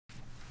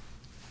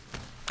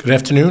Good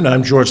afternoon.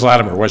 I'm George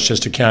Latimer,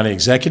 Westchester County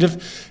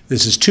Executive.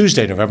 This is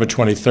Tuesday, November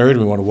 23rd.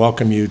 We want to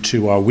welcome you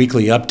to our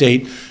weekly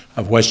update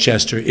of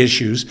Westchester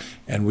issues,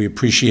 and we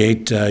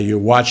appreciate your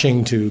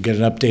watching to get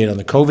an update on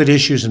the COVID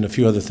issues and a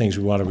few other things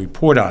we want to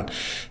report on.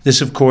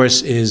 This, of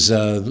course, is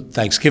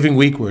Thanksgiving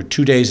week. We're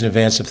 2 days in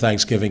advance of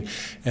Thanksgiving,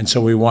 and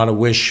so we want to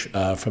wish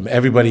from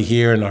everybody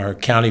here in our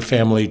county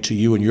family to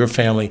you and your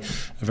family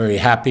a very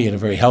happy and a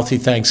very healthy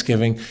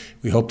Thanksgiving.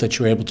 We hope that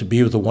you're able to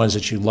be with the ones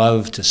that you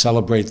love to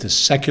celebrate this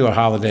secular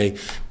holiday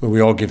where we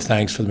all give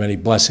thanks for the many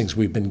blessings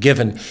we've been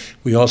given.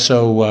 We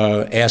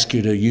also ask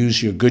you to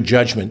use your good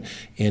judgment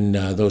in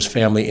those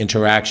family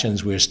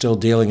interactions. We're still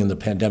dealing in the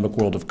pandemic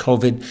world of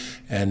COVID,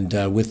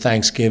 and with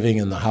Thanksgiving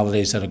and the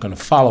holidays that are going to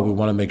follow, we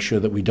want to make sure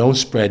that we don't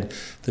spread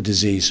the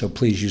disease. So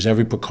please use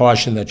every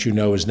precaution that you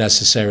know is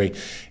necessary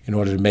in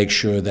order to make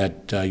sure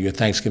that your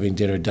Thanksgiving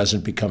dinner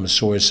doesn't become a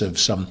source of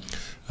some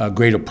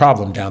greater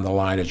problem down the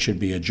line. It should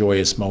be a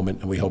joyous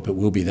moment, and we hope it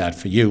will be that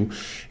for you.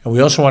 And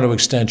we also want to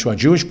extend to our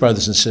Jewish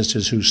brothers and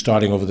sisters who,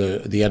 starting over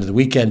the end of the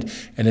weekend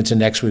and into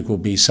next week, will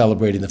be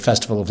celebrating the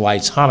Festival of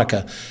Lights,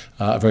 Hanukkah,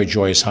 a very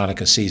joyous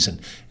Hanukkah season.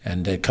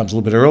 And it comes a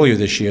little bit earlier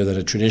this year than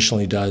it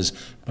traditionally does,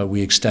 but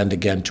we extend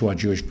again to our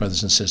Jewish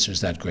brothers and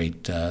sisters that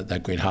great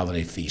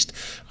holiday feast.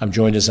 I'm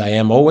joined, as I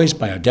am always,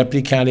 by our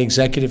Deputy County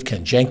Executive,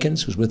 Ken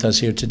Jenkins, who's with us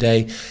here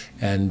today.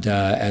 And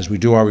as we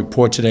do our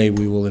report today,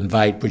 we will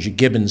invite Bridget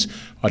Gibbons,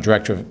 our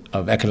Director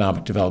of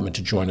Economic Development,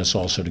 to join us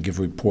also to give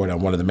a report on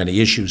one of the many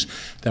issues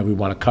that we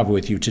want to cover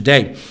with you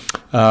today.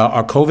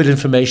 Our COVID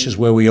information is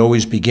where we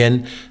always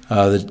begin.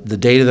 The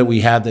data that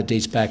we have that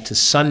dates back to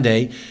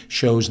Sunday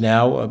shows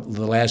now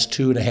the last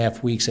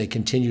 2.5 weeks a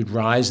continued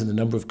rise in the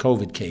number of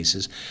COVID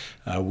cases.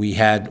 We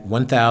had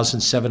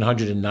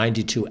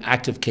 1,792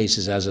 active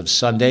cases as of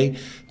Sunday.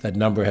 That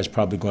number has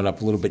probably gone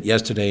up a little bit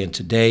yesterday and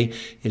today.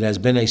 It has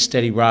been a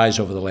steady rise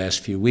over the last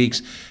few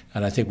weeks,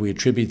 and I think we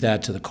attribute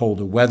that to the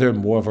colder weather.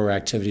 More of our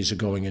activities are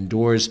going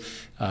indoors,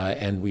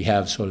 and we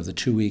have sort of the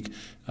 2-week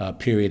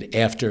period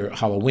after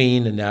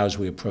Halloween, and now as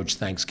we approach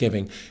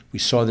Thanksgiving. We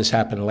saw this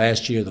happen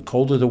last year. The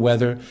colder the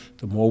weather,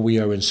 the more we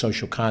are in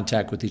social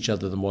contact with each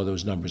other, the more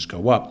those numbers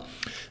go up.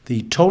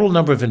 The total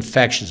number of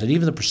infections, and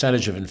even the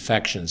percentage of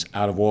infections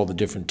out of all the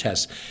different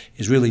tests,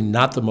 is really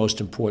not the most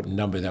important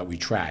number that we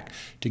track.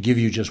 To give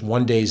you just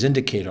one day's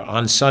indicator,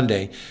 on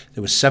Sunday,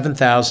 there were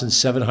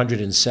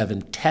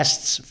 7,707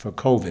 tests for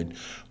COVID.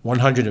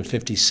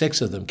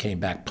 156 of them came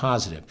back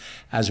positive.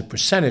 As a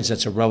percentage,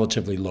 that's a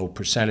relatively low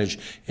percentage.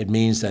 It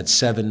means that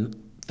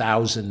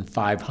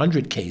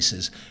 7,500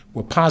 cases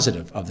were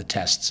positive of the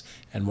tests,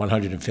 and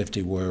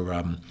 150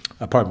 were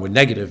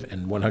negative,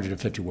 and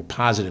 150 were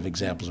positive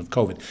examples of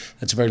COVID.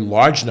 That's a very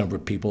large number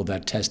of people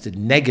that tested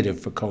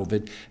negative for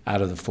COVID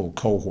out of the full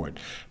cohort.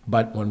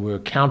 But when we're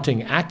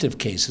counting active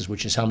cases,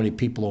 which is how many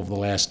people over the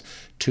last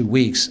 2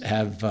 weeks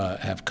have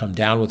come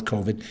down with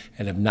COVID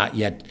and have not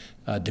yet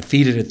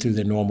defeated it through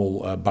their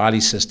normal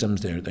body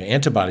systems, their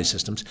antibody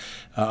systems,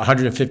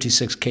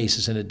 156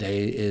 cases in a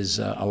day is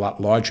a lot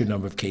larger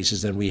number of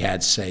cases than we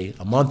had, say,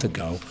 a month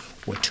ago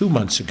or 2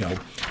 months ago.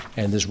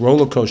 And this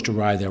roller coaster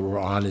ride that we're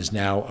on is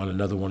now on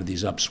another one of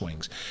these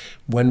upswings.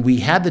 When we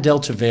had the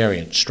Delta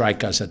variant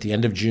strike us at the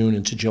end of June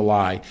into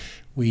July,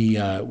 we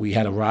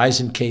had a rise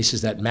in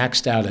cases that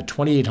maxed out at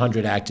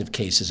 2,800 active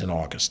cases in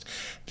August.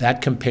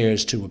 That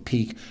compares to a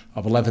peak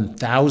of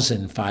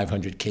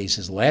 11,500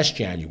 cases last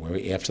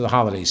January after the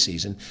holiday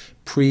season,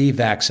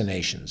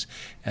 pre-vaccinations.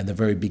 And the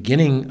very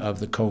beginning of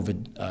the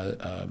COVID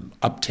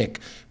uptick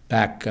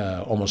back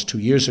almost 2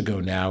 years ago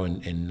now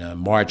in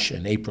March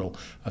and April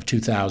of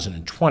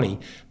 2020,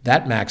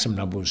 that maximum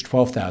number was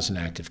 12,000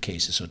 active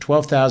cases. So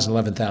 12,000,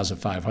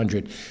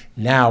 11,500.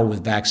 Now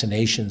with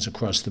vaccinations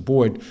across the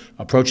board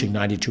approaching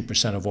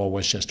 92% of all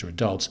Westchester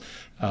adults,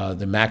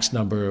 the max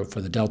number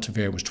for the Delta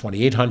variant was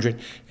 2,800,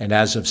 and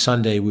as of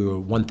Sunday we were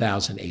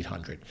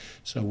 1,800.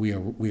 So we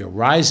are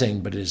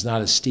rising, but it is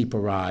not as steep a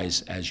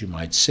rise as you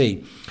might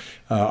see.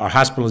 Our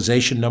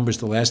hospitalization numbers,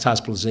 the last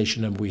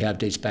hospitalization number we have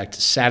dates back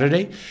to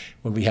Saturday,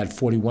 when we had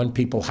 41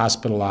 people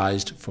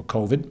hospitalized for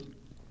COVID.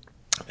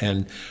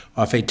 And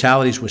our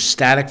fatalities were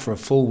static for a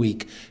full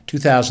week,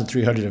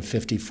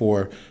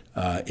 2,354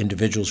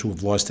 individuals who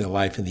have lost their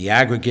life in the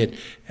aggregate,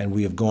 and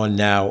we have gone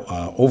now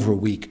over a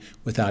week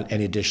without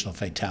any additional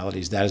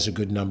fatalities. That is a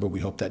good number. We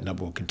hope that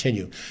number will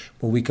continue.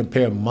 When we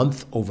compare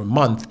month over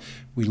month,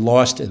 we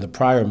lost in the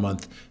prior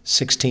month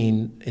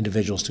 16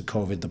 individuals to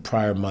COVID. The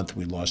prior month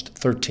we lost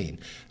 13.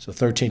 So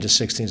 13 to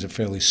 16 is a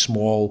fairly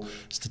small,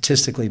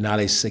 statistically not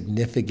a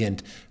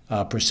significant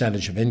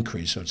percentage of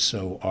increase.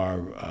 So our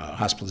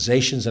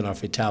hospitalizations and our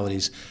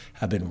fatalities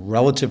have been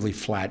relatively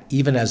flat,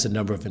 even as the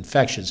number of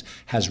infections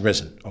has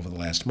risen over the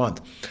last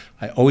month.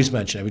 I always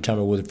mention, every time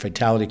a word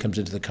fatality comes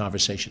into the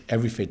conversation,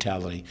 every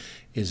fatality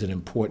is an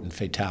important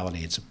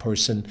fatality. It's a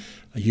person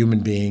a human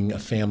being, a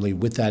family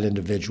with that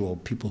individual,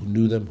 people who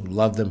knew them, who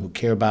loved them, who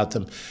care about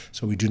them.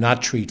 So we do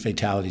not treat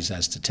fatalities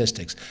as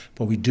statistics,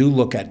 but we do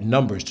look at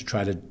numbers to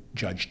try to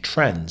judge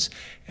trends.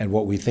 And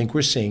what we think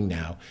we're seeing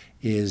now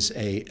is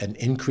an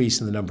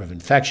increase in the number of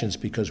infections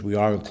because we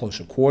are in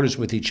closer quarters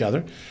with each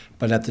other,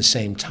 but at the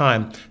same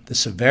time, the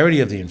severity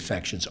of the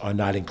infections are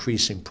not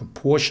increasing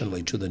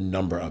proportionally to the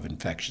number of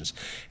infections.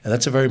 And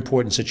that's a very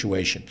important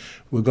situation.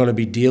 We're going to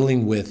be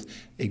dealing with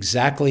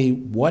exactly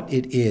what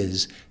it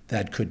is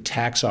that could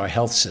tax our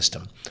health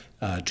system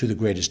to the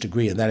greatest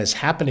degree. And that is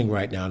happening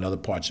right now in other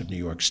parts of New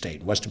York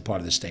State, western part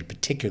of the state,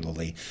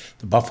 particularly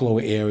the Buffalo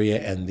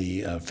area and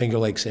the Finger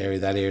Lakes area,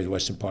 that area, the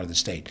western part of the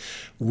state.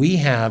 We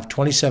have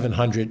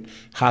 2,700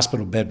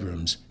 hospital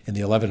bedrooms in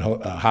the 11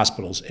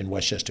 hospitals in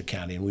Westchester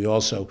County. And we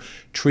also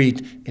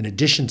treat, in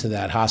addition to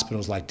that,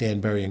 hospitals like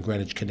Danbury and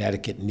Greenwich,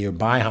 Connecticut, and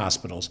nearby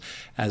hospitals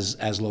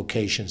as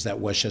locations that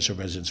Westchester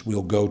residents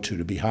will go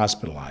to be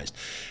hospitalized.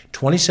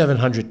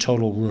 2,700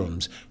 total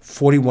rooms,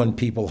 41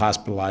 people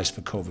hospitalized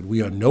for COVID.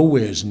 We are nowhere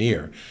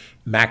near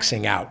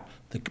maxing out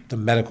the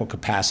medical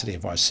capacity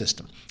of our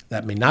system.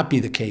 That may not be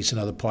the case in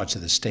other parts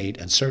of the state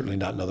and certainly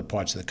not in other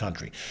parts of the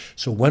country.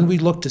 So when we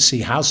look to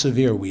see how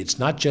severe it's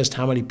not just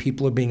how many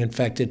people are being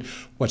infected,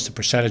 what's the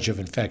percentage of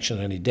infection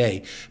on any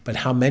day, but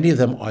how many of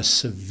them are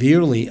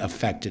severely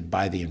affected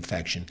by the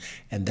infection.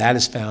 And that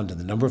is found in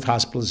the number of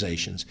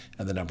hospitalizations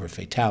and the number of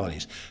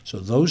fatalities. So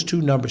those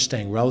two numbers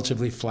staying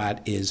relatively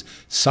flat is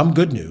some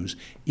good news,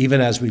 even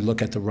as we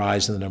look at the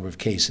rise in the number of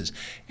cases.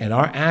 And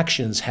our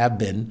actions have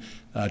been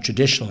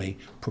traditionally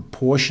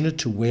proportionate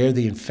to where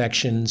the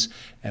infections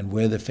and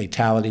where the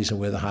fatalities and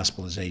where the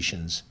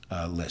hospitalizations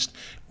list.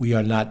 We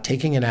are not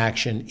taking an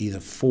action either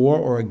for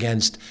or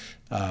against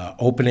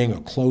opening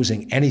or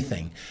closing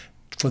anything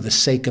for the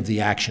sake of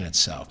the action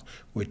itself.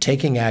 We're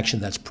taking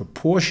action that's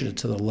proportionate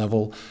to the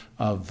level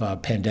of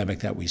pandemic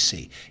that we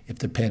see. If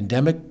the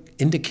pandemic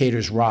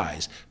indicators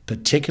rise,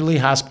 particularly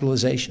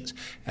hospitalizations,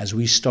 as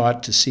we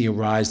start to see a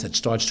rise that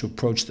starts to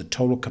approach the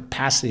total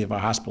capacity of our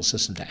hospital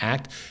system to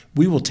act,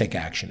 we will take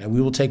action, and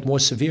we will take more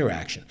severe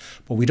action.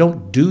 But we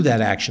don't do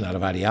that action out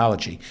of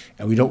ideology,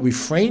 and we don't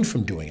refrain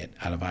from doing it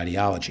out of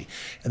ideology.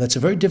 And that's a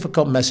very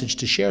difficult message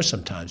to share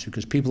sometimes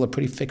because people have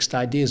pretty fixed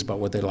ideas about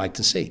what they'd like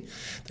to see.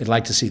 They'd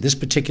like to see this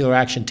particular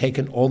action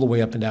taken all the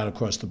way up and down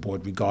across the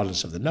board,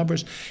 regardless of the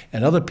numbers,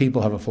 and other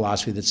people have a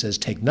philosophy that says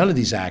take none of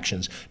these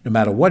actions, no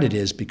matter what it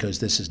is, because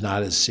this is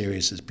not as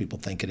serious as people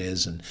think it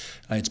is, and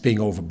it's being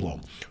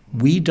overblown.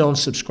 We don't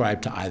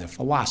subscribe to either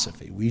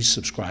philosophy. We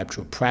subscribe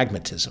to a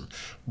pragmatism.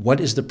 What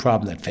is the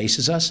problem that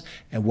faces us,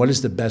 and what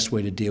is the best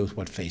way to deal with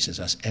what faces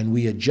us? And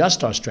we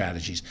adjust our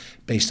strategies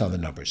based on the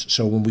numbers.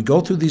 So when we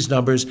go through these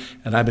numbers,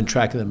 and I've been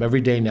tracking them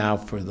every day now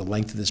for the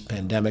length of this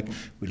pandemic,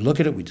 we look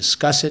at it, we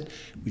discuss it,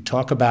 we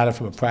talk about it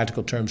from a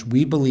practical terms.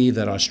 We believe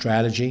that our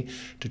strategy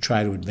to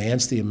try to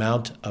advance the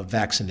amount of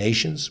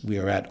vaccinations, we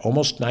are at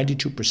almost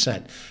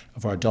 92%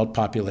 of our adult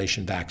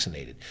population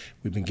vaccinated.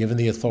 We've been given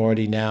the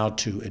authority now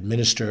to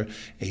administer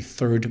a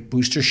third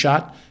booster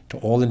shot to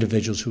all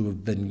individuals who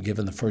have been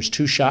given the first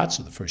two shots,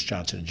 or the first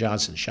Johnson &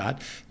 Johnson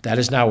shot. That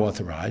is now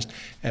authorized,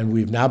 and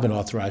we've now been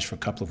authorized for a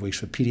couple of weeks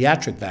for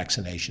pediatric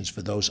vaccinations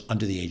for those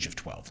under the age of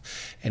 12.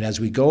 And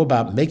as we go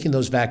about making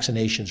those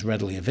vaccinations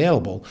readily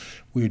available,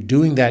 we're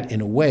doing that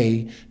in a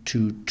way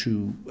to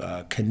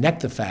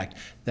connect the fact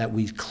that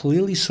we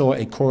clearly saw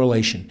a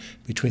correlation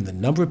between the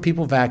number of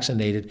people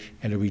vaccinated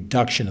and a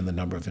reduction in the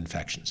number of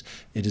infections.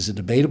 It is a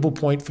debatable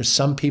point for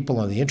some people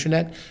on the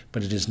internet,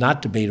 but it is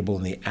not debatable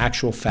in the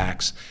actual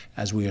facts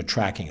as we are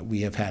tracking it.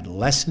 We have had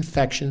less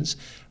infections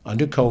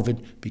under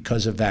COVID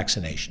because of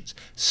vaccinations.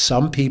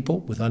 Some people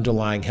with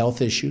underlying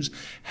health issues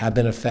have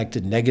been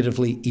affected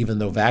negatively even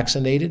though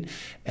vaccinated,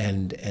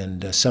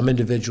 and some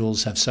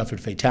individuals have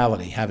suffered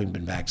fatality having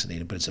been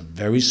vaccinated, but it's a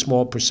very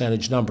small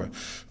percentage number.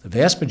 The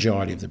vast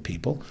majority of the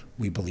people,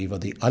 we believe, are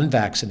the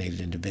unvaccinated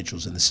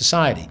individuals in the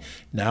society.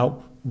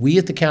 Now, we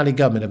at the county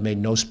government have made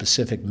no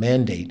specific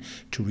mandate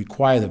to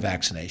require the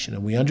vaccination,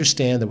 and we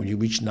understand that when you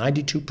reach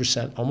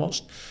 92%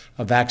 almost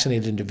of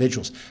vaccinated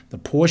individuals, the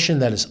portion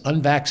that is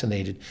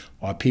unvaccinated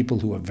are people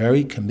who are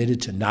very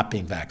committed to not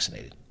being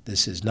vaccinated.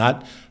 This is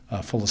not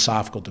a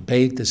philosophical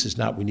debate. This is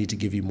not we need to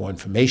give you more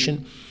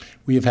information.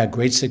 We have had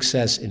great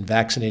success in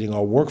vaccinating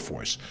our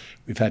workforce.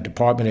 We've had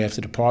department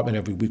after department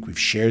every week. We've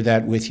shared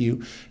that with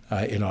you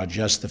in our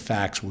Just the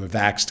Facts, We're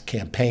Vaxxed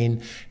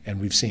campaign, and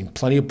we've seen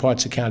plenty of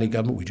parts of county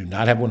government. We do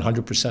not have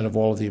 100% of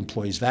all of the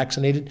employees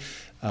vaccinated.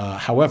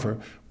 However,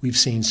 we've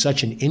seen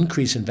such an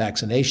increase in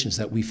vaccinations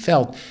that we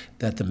felt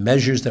that the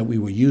measures that we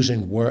were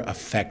using were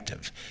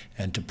effective.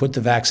 And to put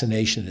the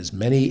vaccination in as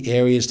many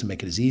areas to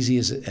make it as easy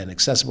and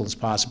accessible as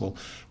possible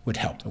would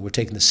help. And we're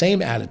taking the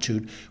same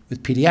attitude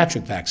with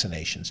pediatric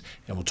vaccinations,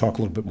 and we'll talk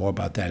a little bit more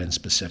about that in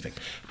specific.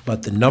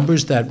 But the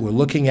numbers that we're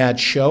looking at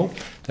show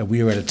that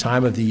we are at a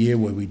time of the year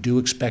where we do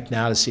expect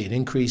now to see an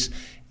increase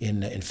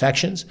in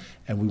infections,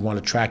 and we want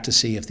to track to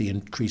see if the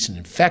increase in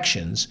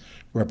infections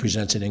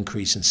represents an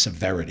increase in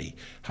severity,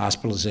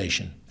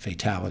 hospitalization,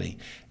 fatality,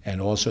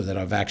 and also that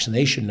our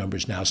vaccination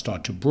numbers now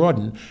start to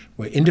broaden,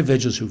 where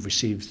individuals who've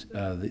received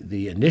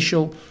the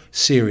initial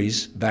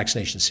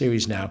vaccination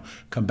series now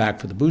come back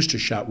for the booster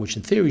shot, which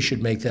in theory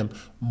should make them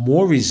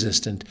more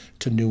resistant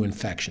to new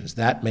infections.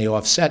 That may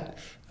offset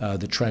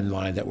the trend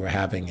line that we're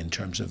having in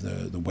terms of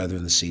the weather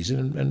and the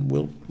season, and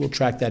we'll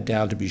track that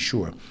down to be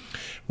sure.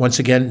 Once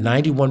again,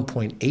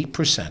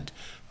 91.8%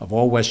 of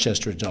all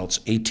Westchester adults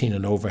 18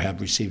 and over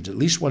have received at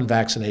least one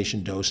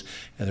vaccination dose,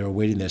 and they're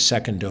awaiting their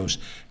second dose.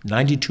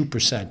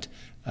 92%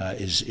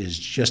 is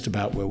just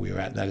about where we are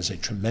at, and that is a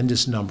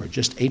tremendous number,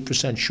 just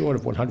 8% short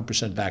of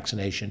 100%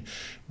 vaccination.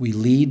 We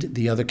lead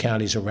the other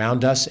counties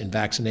around us in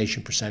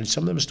vaccination percentage.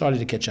 Some of them are starting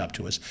to catch up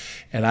to us,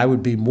 and I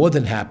would be more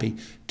than happy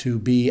to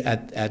be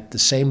at the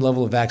same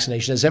level of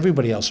vaccination as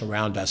everybody else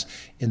around us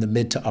in the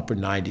mid to upper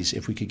 90s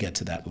if we could get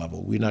to that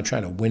level. We're not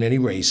trying to win any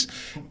race.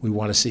 We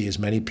want to see as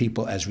many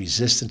people as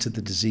resistant to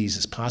the disease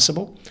as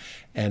possible.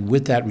 And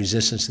with that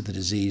resistance to the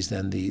disease,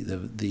 then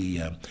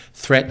the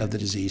threat of the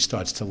disease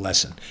starts to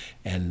lessen.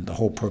 And the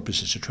whole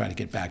purpose is to try to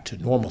get back to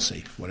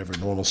normalcy. Whatever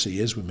normalcy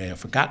is, we may have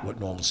forgotten what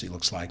normalcy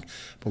looks like,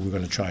 but we're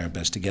going to try our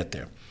best to get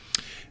there.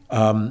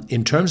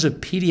 In terms of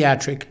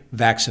pediatric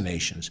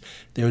vaccinations,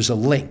 there's a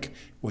link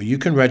where you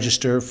can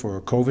register for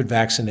a COVID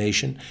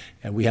vaccination,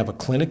 and we have a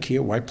clinic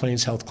here, White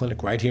Plains Health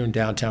Clinic, right here in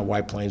downtown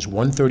White Plains,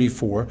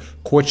 134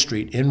 Court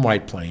Street in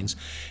White Plains.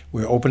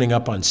 We're opening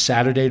up on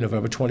Saturday,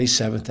 November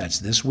 27th, that's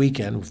this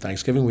weekend,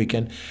 Thanksgiving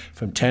weekend,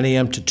 from 10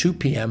 a.m. to 2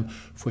 p.m.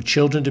 for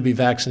children to be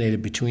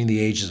vaccinated between the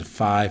ages of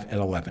 5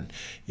 and 11.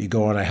 You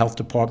go on our health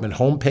department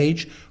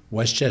homepage,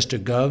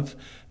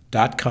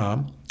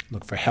 westchestergov.com.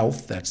 Look for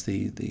health, that's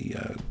the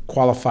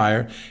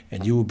qualifier,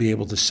 and you will be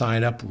able to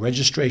sign up.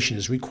 Registration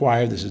is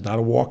required. This is not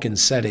a walk-in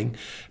setting,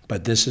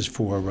 but this is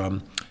for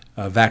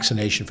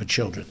vaccination for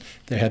children.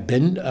 There have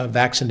been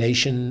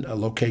vaccination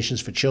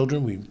locations for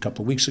children. A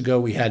couple of weeks ago,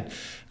 we had,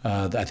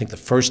 I think the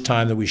first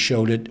time that we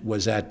showed it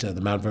was at the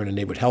Mount Vernon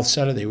Neighborhood Health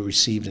Center. They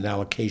received an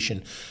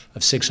allocation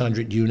of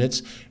 600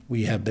 units.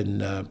 We have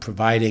been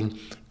providing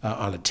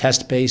on a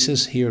test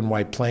basis here in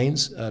White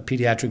Plains,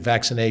 pediatric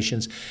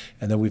vaccinations,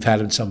 and then we've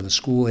had in some of the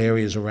school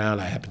areas around.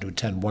 I happened to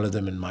attend one of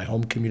them in my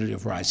home community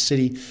of Rise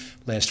City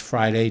last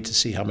Friday to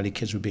see how many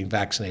kids were being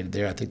vaccinated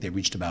there. I think they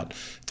reached about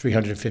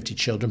 350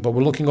 children, but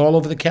we're looking all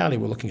over the county.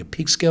 We're looking at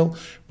Peekskill,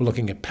 we're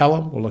looking at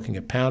Pelham, we're looking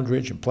at Pound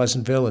Ridge and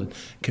Pleasantville and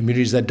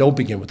communities that don't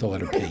begin with the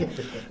letter P,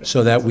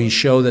 so that we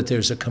show that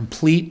there's a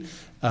complete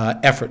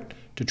effort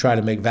to try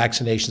to make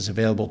vaccinations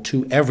available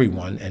to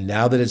everyone. And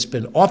now that it's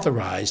been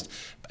authorized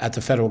at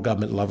the federal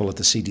government level, at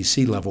the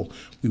CDC level,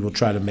 we will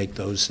try to make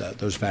those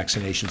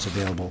vaccinations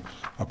available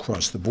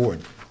across the board.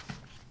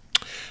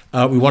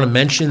 We want to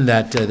mention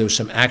that there was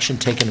some action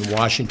taken in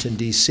Washington,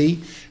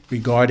 D.C.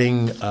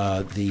 regarding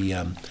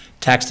the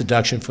tax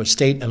deduction for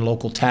state and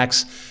local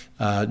tax,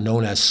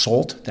 known as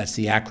SALT. That's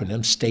the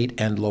acronym, state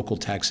and local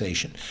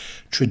taxation.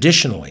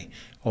 Traditionally,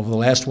 over the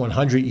last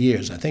 100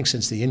 years, I think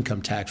since the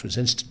income tax was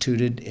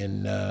instituted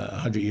in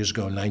 100 years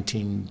ago, in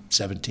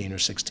 1917 or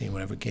 16,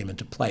 whenever it came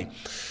into play,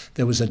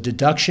 there was a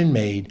deduction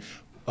made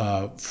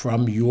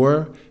from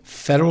your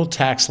federal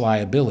tax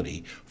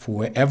liability for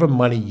wherever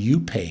money you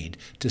paid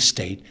to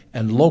state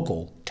and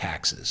local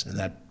taxes, and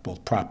that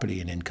both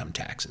property and income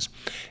taxes.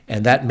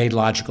 And that made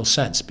logical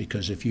sense,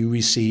 because if you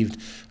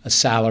received a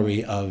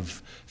salary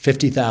of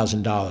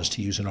 $50,000,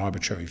 to use an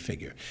arbitrary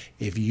figure,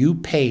 if you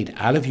paid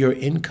out of your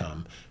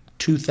income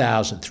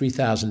 $2,000,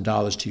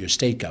 $3,000 to your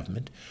state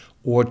government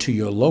or to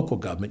your local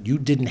government, you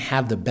didn't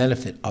have the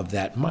benefit of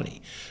that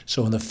money.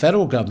 So when the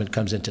federal government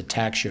comes in to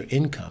tax your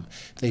income,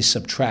 they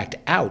subtract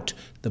out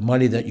the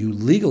money that you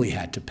legally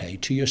had to pay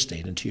to your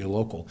state and to your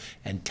local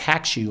and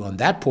tax you on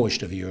that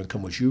portion of your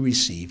income which you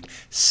received,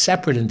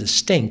 separate and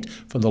distinct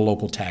from the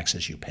local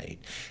taxes you paid.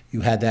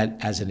 You had that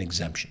as an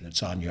exemption.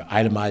 It's on your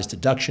itemized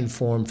deduction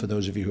form for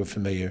those of you who are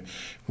familiar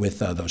with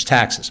those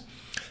taxes.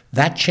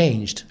 That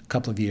changed a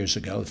couple of years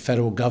ago. The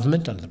federal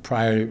government, under the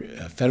prior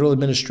federal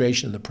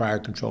administration and the prior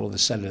control of the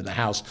Senate and the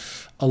House,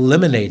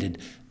 eliminated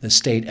the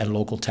state and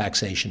local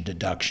taxation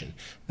deduction.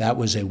 That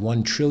was a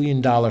 $1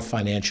 trillion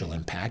financial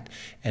impact,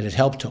 and it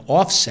helped to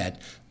offset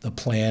the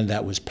plan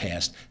that was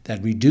passed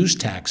that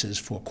reduced taxes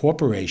for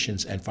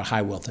corporations and for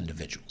high-wealth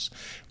individuals.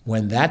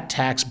 When that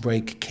tax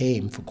break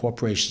came for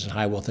corporations and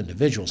high-wealth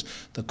individuals,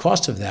 the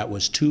cost of that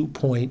was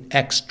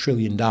 $2.x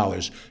trillion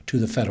to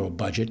the federal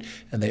budget,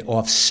 and they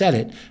offset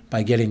it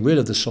by getting rid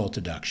of the SALT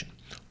deduction.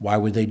 Why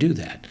would they do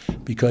that?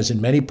 Because in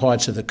many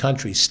parts of the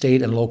country,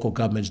 state and local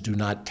governments do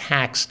not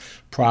tax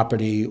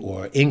property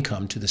or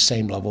income to the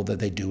same level that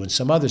they do in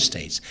some other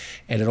states.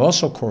 And it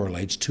also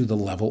correlates to the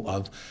level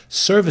of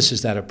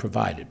services that are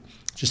provided.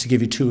 Just to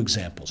give you two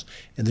examples,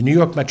 in the New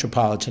York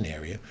metropolitan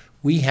area,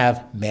 We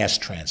have mass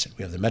transit.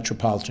 We have the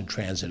Metropolitan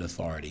Transit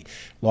Authority,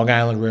 Long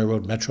Island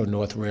Railroad,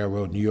 Metro-North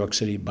Railroad, New York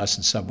City bus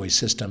and subway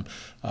system.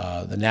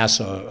 The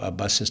Nassau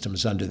bus system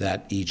is under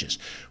that aegis.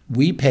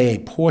 We pay a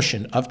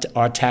portion of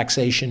our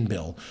taxation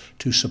bill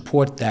to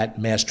support that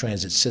mass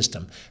transit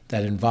system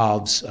that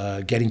involves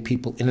getting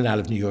people in and out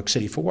of New York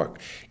City for work.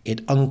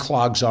 It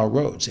unclogs our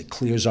roads. It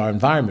clears our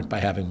environment by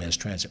having mass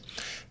transit.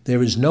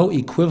 There is no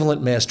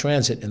equivalent mass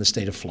transit in the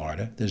state of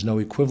Florida. There's no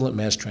equivalent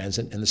mass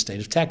transit in the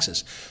state of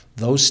Texas.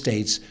 Those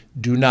states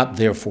do not,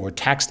 therefore,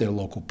 tax their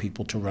local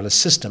people to run a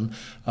system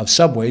of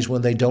subways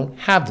when they don't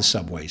have the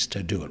subways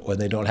to do it, or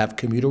they don't have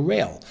commuter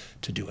rail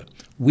to do it.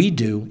 We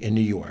do in New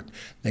York.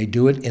 They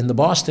do it in the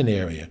Boston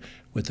area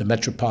with the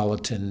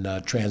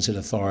Metropolitan Transit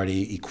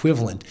Authority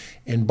equivalent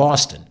in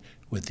Boston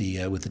with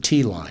the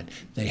T-line.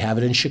 They have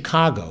it in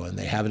Chicago, and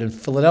they have it in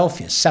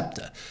Philadelphia,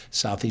 SEPTA,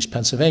 Southeast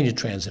Pennsylvania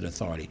Transit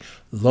Authority.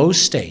 Those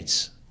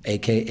states,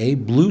 aka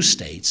blue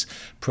states,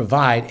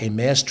 provide a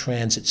mass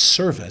transit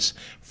service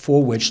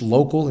for which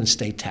local and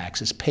state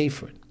taxes pay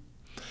for it.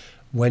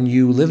 When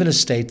you live in a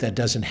state that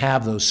doesn't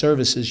have those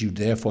services, you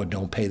therefore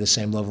don't pay the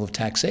same level of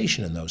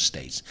taxation in those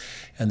states.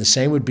 And the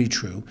same would be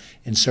true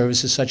in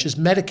services such as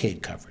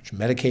Medicaid coverage.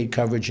 Medicaid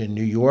coverage in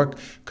New York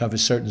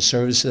covers certain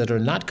services that are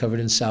not covered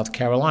in South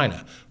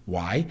Carolina.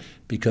 Why?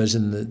 Because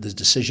the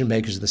decision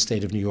makers of the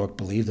state of New York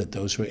believe that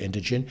those who are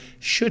indigent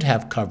should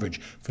have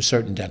coverage for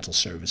certain dental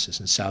services.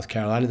 In South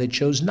Carolina, they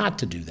chose not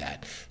to do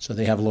that. So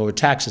they have lower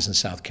taxes in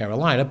South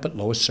Carolina, but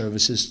lower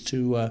services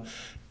to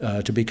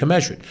be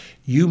commensurate.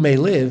 You may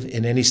live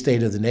in any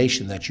state of the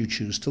nation that you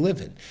choose to live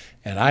in.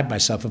 And I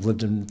myself have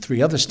lived in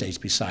 3 other states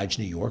besides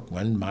New York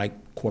when my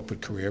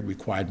corporate career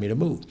required me to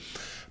move.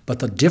 But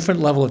the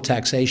different level of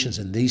taxations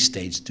in these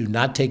states do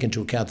not take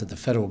into account that the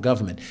federal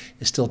government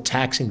is still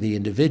taxing the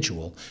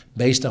individual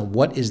based on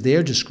what is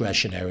their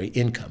discretionary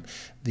income.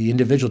 The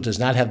individual does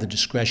not have the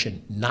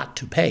discretion not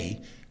to pay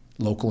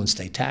local and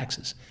state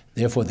taxes.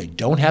 Therefore, they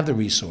don't have the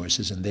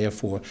resources, and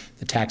therefore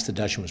the tax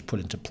deduction was put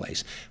into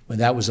place. When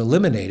that was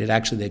eliminated,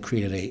 actually they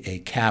created a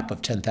cap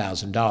of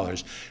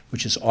 $10,000,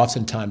 which is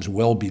oftentimes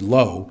well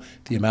below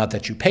the amount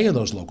that you pay in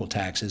those local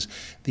taxes.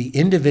 The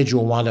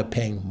individual wound up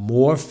paying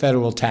more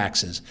federal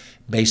taxes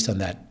based on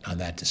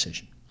that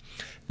decision.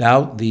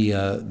 Now,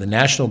 the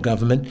national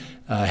government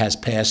has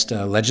passed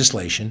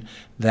legislation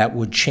that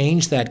would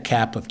change that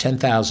cap of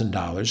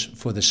 $10,000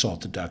 for the SALT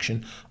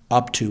deduction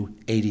up to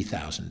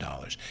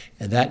 $80,000.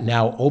 And that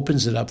now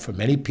opens it up for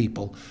many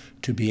people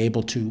to be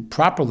able to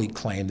properly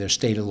claim their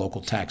state and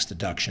local tax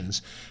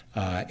deductions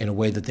in a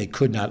way that they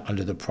could not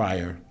under the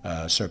prior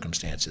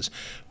circumstances.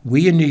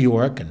 We in New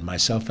York, and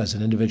myself as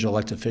an individual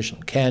elected official,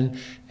 Ken,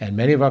 and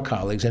many of our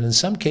colleagues, and in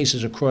some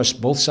cases across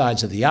both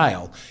sides of the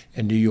aisle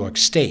in New York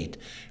State,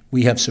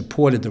 we have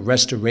supported the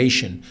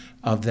restoration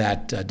of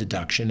that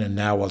deduction, and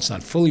now, while it's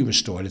not fully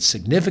restored, it's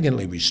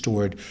significantly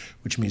restored,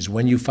 which means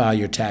when you file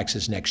your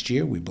taxes next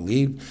year, we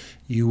believe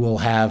you will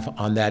have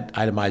on that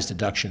itemized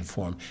deduction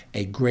form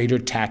a greater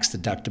tax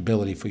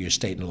deductibility for your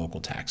state and local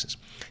taxes.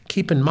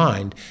 Keep in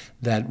mind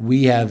that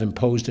we have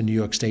imposed in New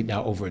York State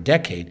now over a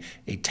decade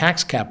a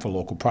tax cap for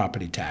local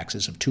property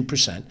taxes of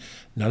 2%.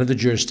 None of the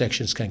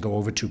jurisdictions can go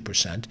over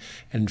 2%. And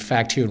in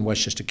fact, here in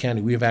Westchester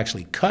County, we have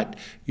actually cut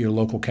your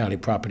local county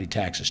property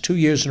taxes 2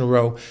 years in a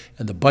row,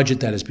 and the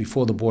budget that is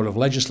before the Board of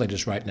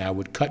Legislators right now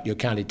would cut your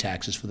county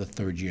taxes for the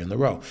 3rd year in a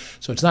row.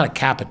 So it's not a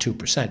cap at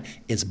 2%.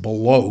 It's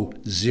below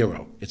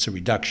zero. It's a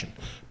reduction.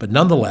 But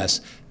nonetheless,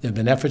 there have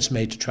been efforts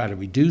made to try to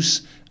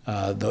reduce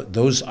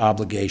those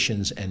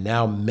obligations, and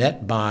now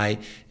met by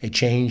a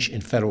change in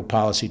federal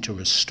policy to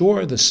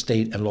restore the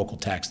state and local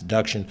tax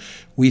deduction,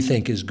 we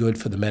think is good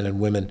for the men and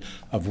women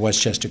of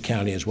Westchester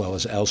County as well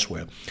as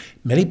elsewhere.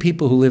 Many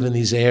people who live in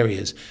these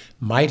areas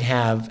might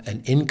have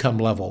an income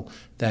level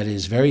that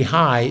is very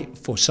high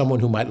for someone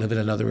who might live in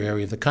another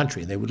area of the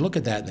country. They would look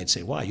at that and they'd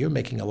say, wow, you're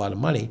making a lot of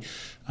money.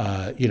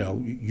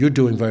 You're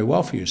doing very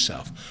well for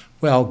yourself.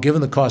 Well, given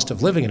the cost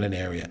of living in an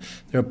area,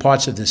 there are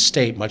parts of this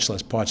state, much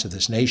less parts of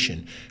this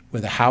nation, where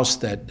the house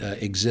that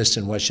exists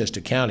in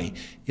Westchester County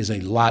is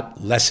a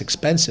lot less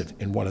expensive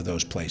in one of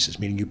those places,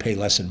 meaning you pay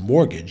less in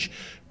mortgage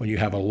when you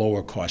have a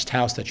lower cost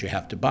house that you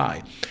have to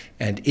buy.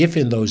 And if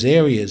in those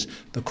areas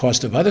the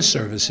cost of other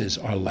services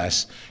are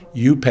less,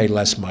 you pay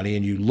less money,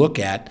 and you look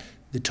at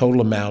the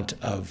total amount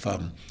of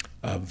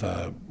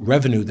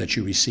revenue that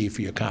you receive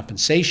for your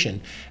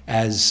compensation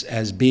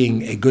as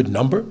being a good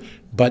number,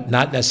 but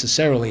not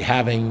necessarily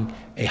having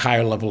a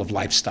higher level of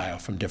lifestyle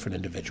from different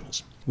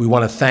individuals. We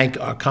want to thank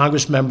our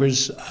Congress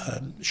members,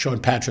 Sean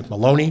Patrick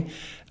Maloney,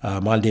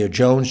 Mondaire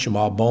Jones,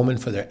 Jamal Bowman,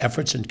 for their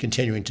efforts in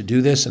continuing to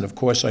do this, and of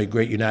course our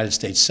great United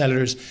States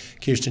Senators,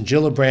 Kirsten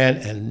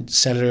Gillibrand and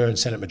Senator and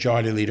Senate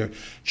Majority Leader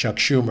Chuck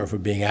Schumer, for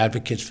being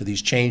advocates for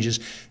these changes.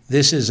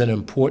 This is an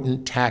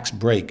important tax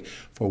break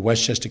for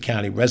Westchester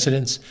County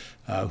residents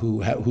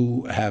who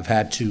have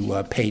had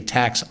to pay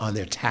tax on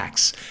their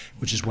tax,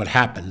 which is what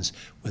happens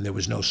when there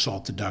was no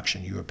SALT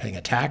deduction. You are paying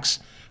a tax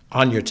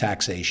on your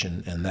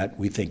taxation, and that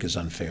we think is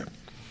unfair.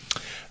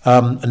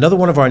 Another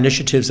one of our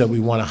initiatives that we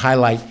want to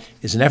highlight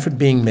is an effort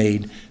being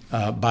made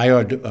by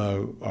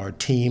our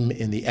team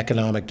in the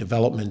economic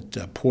development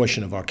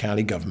portion of our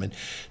county government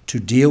to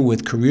deal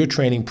with career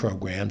training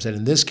programs, and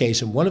in this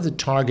case, in one of the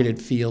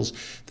targeted fields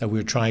that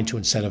we're trying to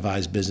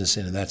incentivize business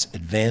in, and that's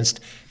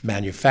advanced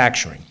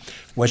manufacturing.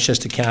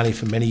 Westchester County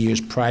for many years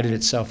prided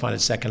itself on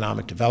its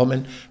economic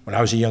development. When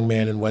I was a young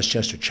man in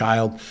Westchester,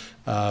 child,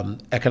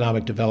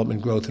 economic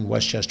development growth in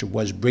Westchester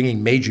was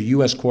bringing major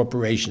U.S.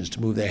 corporations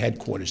to move their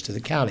headquarters to the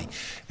county.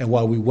 And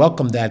while we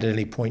welcome that at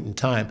any point in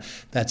time,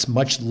 that's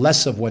much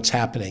less of what's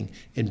happening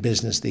in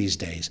business these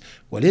days.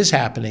 What is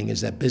happening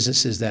is that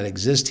businesses that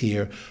exist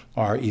here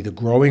are either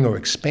growing or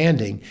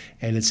expanding,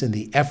 and it's in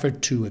the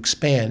effort to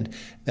expand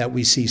that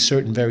we see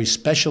certain very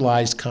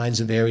specialized kinds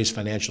of areas.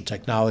 Financial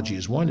technology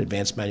is one,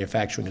 advanced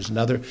manufacturing is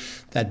another,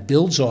 that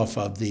builds off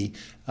of the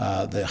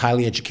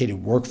highly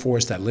educated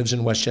workforce that lives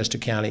in Westchester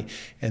County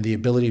and the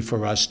ability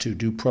for us to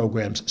do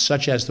programs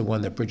such as the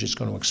one that Bridget's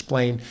going to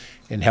explain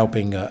in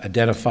helping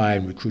identify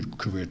and recruit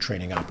career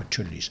training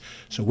opportunities.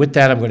 So with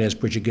that, I'm going to ask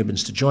Bridget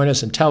Gibbons to join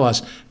us and tell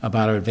us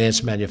about our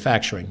advanced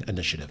manufacturing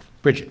initiative.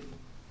 Bridget.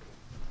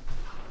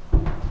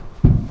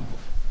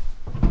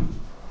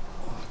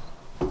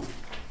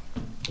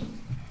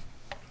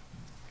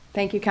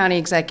 Thank you, County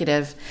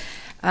Executive.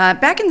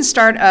 Back in the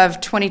start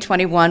of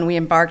 2021, we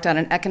embarked on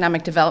an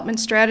economic development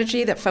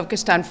strategy that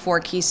focused on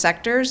 4 key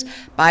sectors: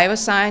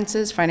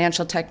 biosciences,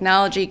 financial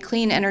technology,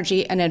 clean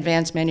energy, and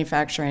advanced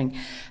manufacturing.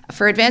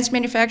 For advanced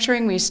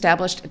manufacturing, we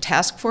established a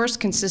task force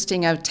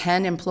consisting of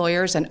 10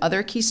 employers and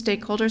other key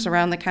stakeholders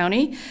around the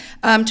county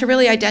to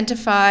really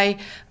identify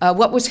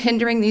what was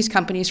hindering these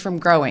companies from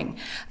growing.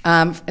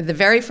 At the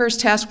very first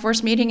task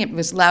force meeting, it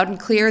was loud and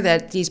clear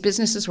that these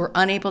businesses were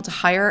unable to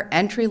hire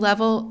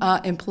entry-level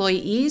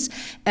employees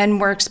and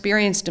more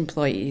experienced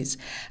employees.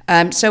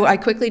 So I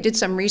quickly did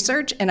some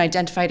research and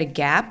identified a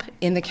gap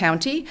in the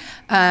county.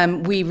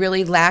 We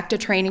really lacked a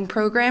training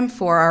program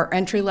for our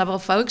entry-level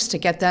folks to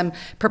get them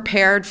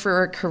prepared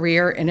for a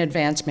career in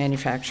advanced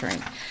manufacturing.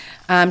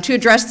 To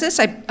address this,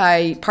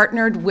 I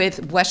partnered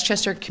with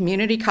Westchester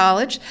Community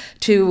College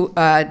to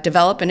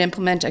develop and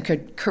implement a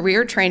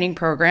career training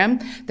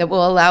program that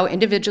will allow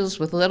individuals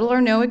with little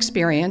or no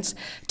experience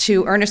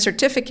to earn a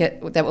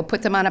certificate that will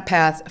put them on a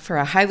path for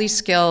a highly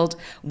skilled,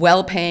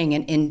 well-paying,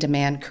 and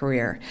in-demand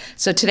career.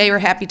 So today we're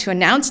happy to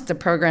announce the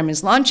program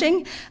is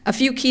launching. A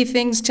few key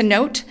things to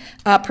note: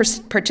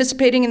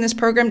 participating in this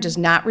program does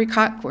not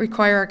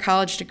require a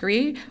college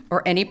degree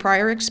or any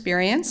prior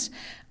experience.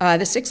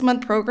 The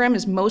 6-month program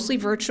is mostly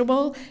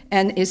virtual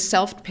and is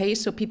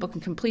self-paced, so people can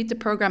complete the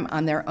program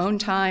on their own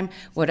time,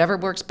 whatever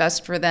works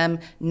best for them,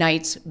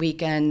 nights,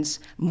 weekends,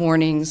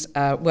 mornings,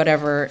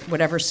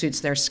 whatever suits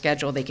their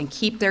schedule. They can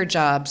keep their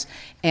jobs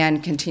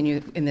and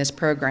continue in this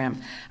program.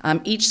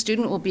 Each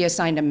student will be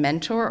assigned a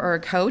mentor or a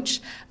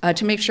coach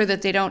to make sure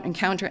that they don't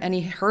encounter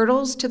any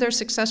hurdles to their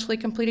successfully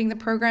completing the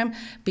program.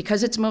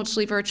 Because it's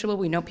mostly virtual,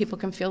 we know people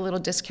can feel a little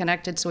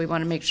disconnected, so we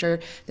want to make sure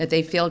that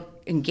they feel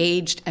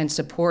engaged and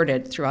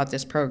supported throughout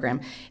this program.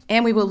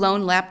 And we will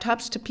loan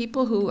laptops to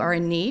people who are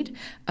in need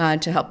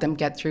to help them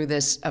get through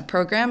this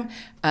program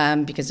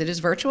because it is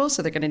virtual,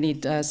 so they're going to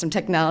need some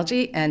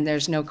technology, and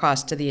there's no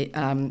cost to the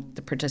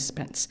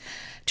participants.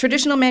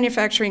 Traditional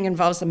manufacturing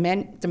involves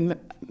the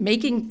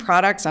making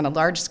products on a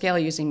large scale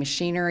using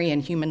machinery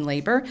and human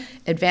labor.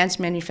 Advanced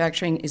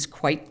manufacturing is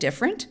quite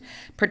different.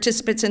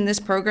 Participants in this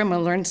program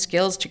will learn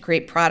skills to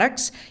create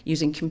products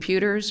using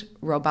computers,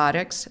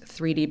 robotics,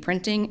 3D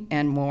printing,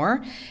 and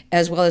more,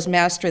 as well as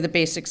master the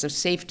basics of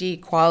safety,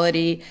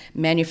 quality,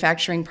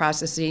 manufacturing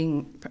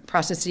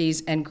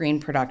processes, and green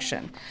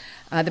production.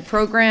 The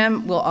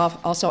program will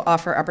also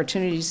offer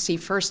opportunities to see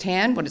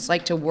firsthand what it's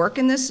like to work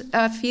in this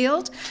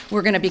field.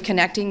 We're going to be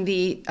connecting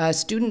the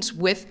students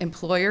with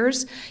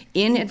employers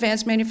in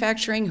advanced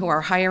manufacturing who are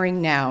hiring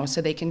now,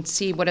 so they can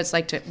see what it's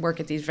like to work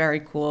at these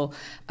very cool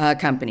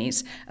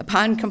companies.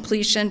 Upon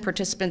completion,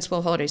 participants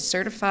will hold a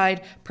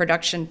Certified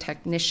Production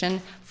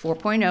Technician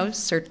 4.0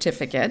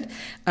 certificate,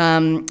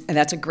 and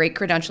that's a great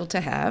credential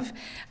to have.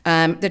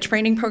 The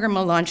training program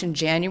will launch in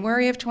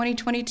January of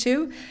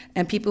 2022,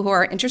 and people who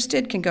are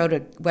interested can go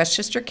to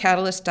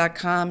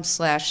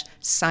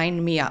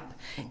westchestercatalyst.com/sign-me-up.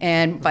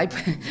 And by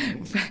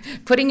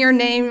putting your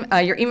name,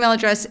 your email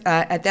address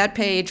at that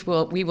page,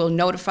 we will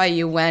notify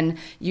you when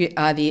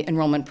the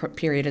enrollment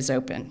period is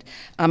opened.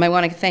 I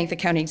want to thank the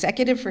County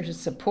Executive for his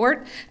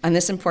support on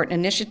this important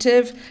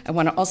initiative. I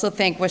want to also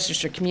thank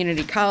Westchester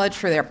Community College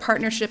for their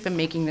partnership in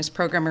making this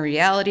program a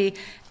reality.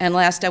 And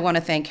last, I want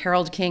to thank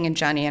Harold King and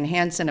Johnny Ann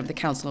Hansen of the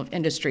Council of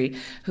Industry,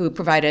 who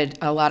provided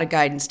a lot of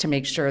guidance to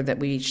make sure that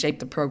we shape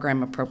the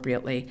program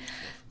appropriately.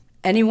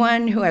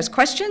 Anyone who has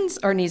questions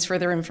or needs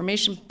further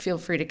information, feel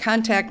free to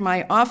contact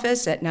my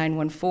office at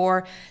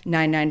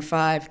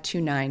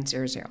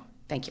 914-995-2900.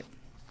 Thank you.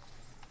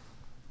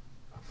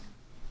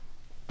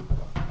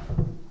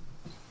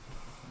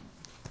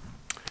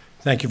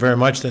 Thank you very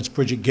much. That's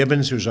Bridget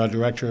Gibbons, who's our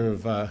Director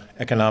of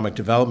Economic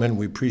Development.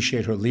 We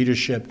appreciate her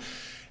leadership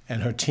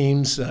and her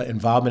team's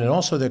involvement and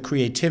also their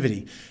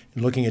creativity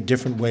in looking at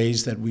different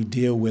ways that we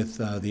deal with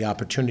the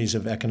opportunities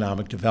of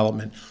economic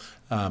development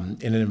in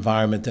an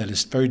environment that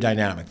is very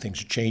dynamic.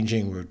 Things are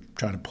changing. We're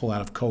trying to pull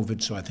out of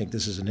COVID, so I think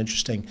this is an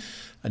interesting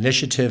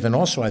initiative. And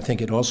also, I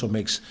think it also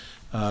makes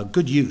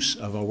good use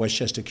of our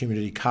Westchester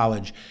Community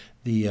College.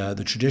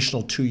 The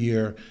traditional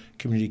two-year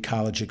community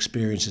college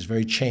experience is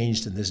very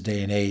changed in this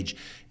day and age.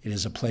 It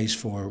is a place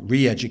for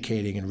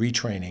re-educating and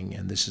retraining,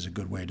 and this is a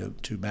good way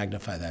to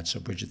magnify that.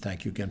 So, Bridget,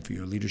 thank you again for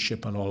your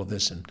leadership on all of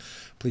this, and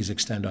please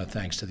extend our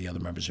thanks to the other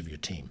members of your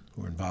team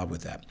who are involved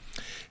with that.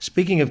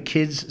 Speaking of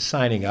kids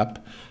signing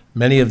up,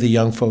 many of the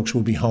young folks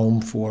will be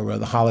home for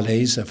the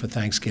holidays, for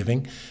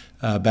Thanksgiving,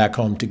 back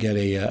home to get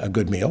a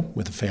good meal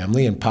with the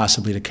family and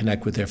possibly to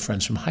connect with their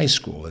friends from high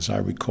school, as I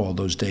recall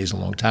those days a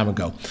long time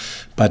ago.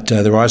 But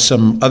there are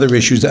some other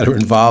issues that are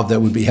involved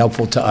that would be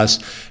helpful to us,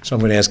 so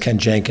I'm going to ask Ken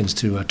Jenkins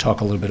to talk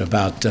a little bit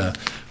about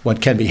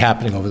what can be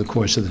happening over the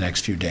course of the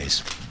next few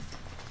days.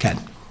 Ken.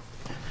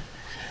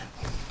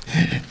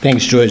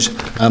 Thanks, George.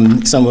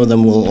 Some of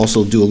them will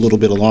also do a little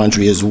bit of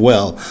laundry as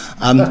well.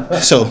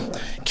 So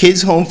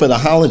kids home for the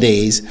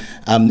holidays,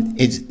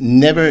 it's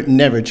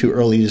never too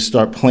early to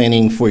start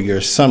planning for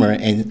your summer,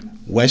 and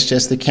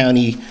Westchester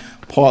County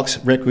Parks,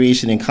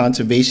 Recreation, and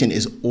Conservation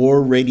is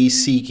already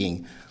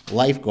seeking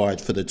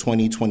lifeguards for the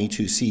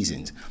 2022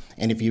 seasons.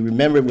 And if you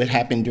remember what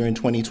happened during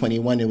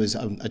 2021, it was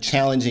a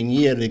challenging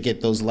year to get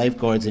those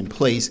lifeguards in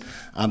place.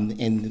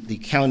 In the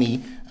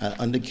county,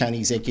 under County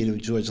Executive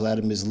George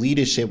Latimer's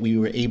leadership, we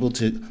were able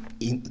to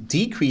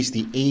decrease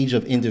the age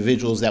of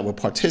individuals that were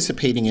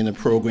participating in the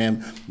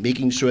program,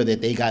 making sure that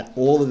they got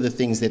all of the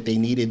things that they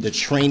needed, the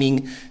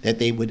training that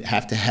they would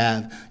have to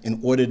have in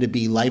order to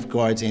be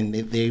lifeguards. And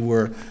they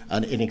were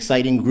an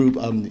exciting group.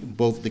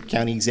 Both the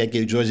County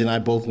Executive, George, and I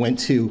both went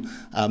to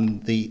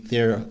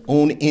their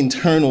own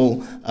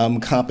internal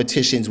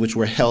competitions, which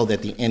were held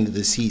at the end of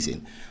the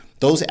season.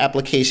 Those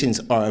applications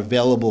are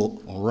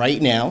available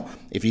right now.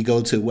 If you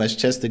go to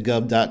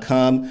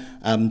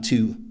westchestergov.com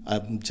to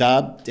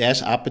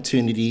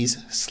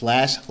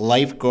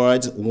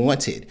job-opportunities/lifeguards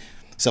wanted.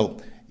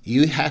 So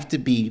you have to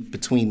be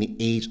between the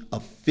age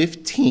of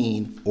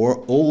 15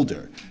 or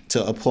older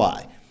to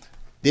apply.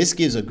 This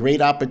gives a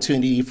great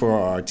opportunity for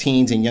our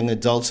teens and young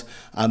adults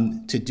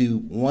to do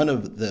one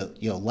of the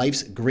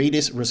life's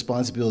greatest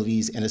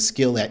responsibilities and a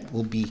skill that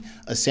will be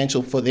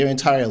essential for their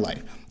entire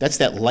life. That's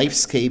that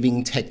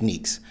life-saving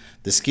techniques.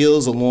 The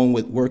skills, along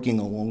with working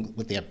along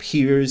with their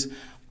peers,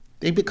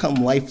 they become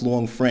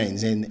lifelong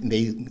friends, and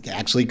they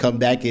actually come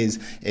back, as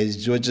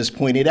George just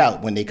pointed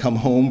out, when they come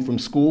home from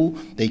school,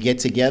 they get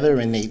together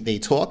and they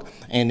talk,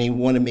 and they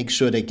want to make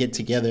sure they get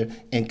together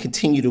and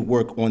continue to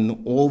work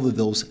on all of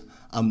those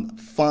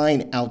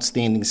fine,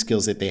 outstanding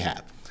skills that they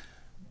have.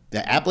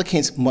 The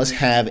applicants must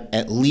have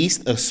at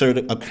least a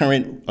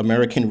current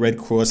American Red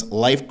Cross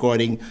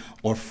lifeguarding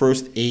or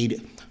first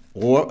aid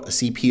or a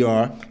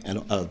CPR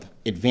and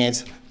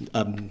advanced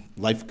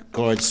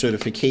lifeguard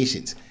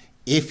certifications.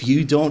 If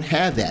you don't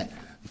have that,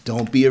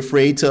 don't be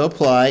afraid to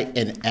apply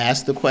and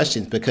ask the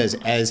questions, because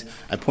as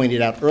I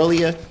pointed out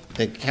earlier,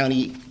 the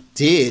county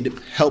did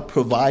help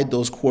provide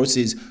those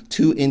courses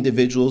to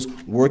individuals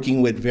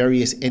working with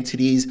various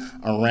entities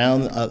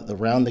around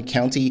the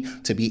county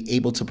to be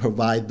able to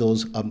provide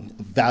those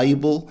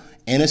valuable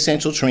and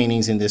essential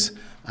trainings in this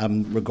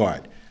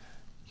regard.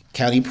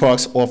 County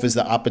Parks offers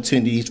the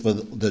opportunities for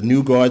the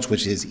new guards,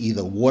 which is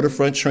either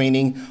waterfront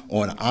training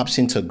or an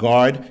option to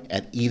guard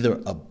at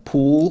either a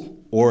pool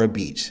or a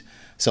beach.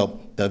 So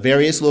the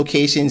various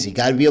locations, you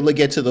got to be able to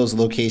get to those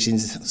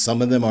locations.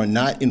 Some of them are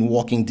not in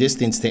walking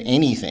distance to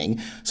anything.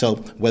 So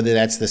whether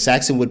that's the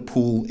Saxonwood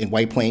Pool in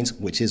White Plains,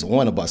 which is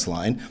on a bus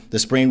line, the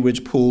Sprain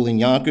Ridge Pool in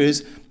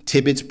Yonkers,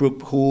 Tibbetts Brook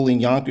Pool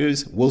in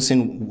Yonkers,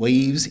 Wilson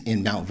Waves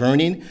in Mount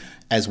Vernon,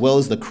 as well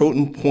as the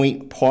Croton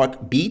Point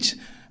Park Beach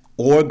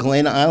or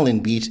Glen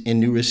Island Beach in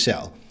New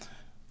Rochelle.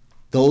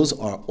 Those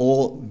are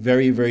all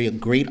very, very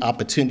great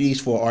opportunities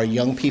for our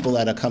young people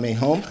that are coming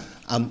home.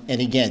 And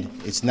again,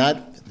 it's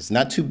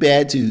not too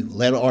bad to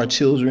let our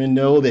children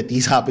know that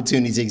these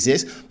opportunities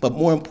exist, but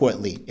more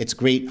importantly, it's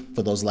great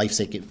for those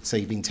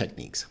life-saving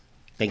techniques.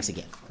 Thanks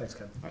again. Thanks,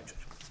 Ken. All right, George.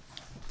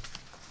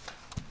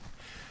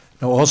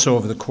 Now, also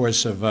over the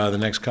course of the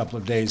next couple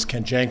of days,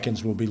 Ken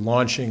Jenkins will be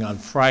launching on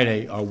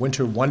Friday our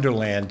Winter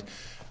Wonderland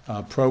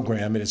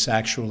program. And it's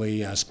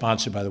actually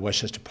sponsored by the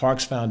Westchester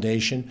Parks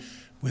Foundation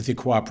with the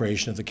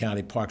cooperation of the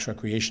County Parks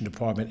Recreation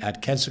Department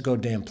at Kensico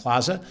Dam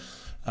Plaza.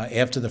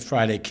 After the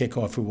Friday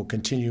kickoff, it will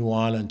continue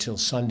on until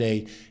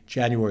Sunday,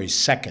 January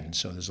 2nd.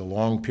 So there's a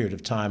long period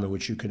of time in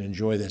which you can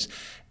enjoy this.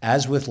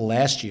 As with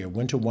last year,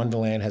 Winter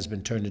Wonderland has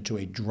been turned into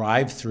a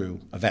drive-through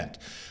event.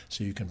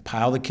 So you can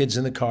pile the kids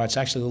in the car. It's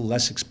actually a little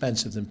less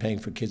expensive than paying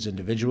for kids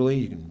individually.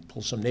 You can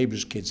pull some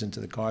neighbors' kids into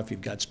the car if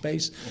you've got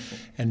space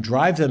and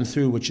drive them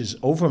through, which is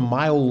over a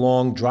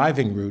mile-long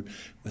driving route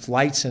with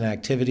lights and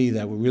activity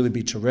that will really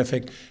be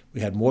terrific.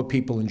 We had more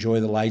people enjoy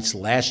the lights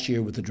last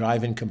year with the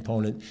drive-in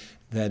component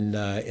than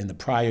in the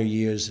prior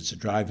years. It's a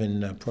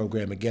drive-in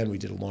program. Again, we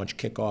did a launch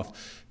kickoff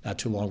Not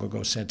too long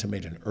ago, Santa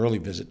made an early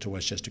visit to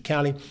Westchester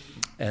County,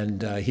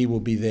 and he will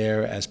be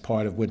there as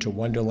part of Winter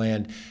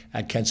Wonderland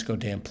at Kensico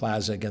Dam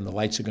Plaza. Again, the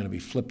lights are going to be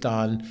flipped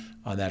on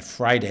that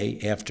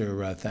Friday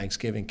after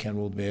Thanksgiving. Ken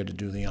will be there to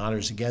do the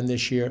honors again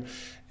this year.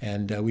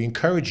 And we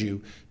encourage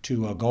you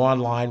to go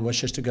online,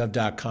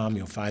 westchestergov.com.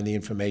 You'll find the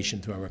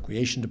information through our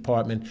Recreation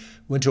Department.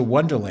 Winter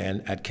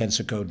Wonderland at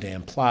Kensico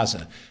Dam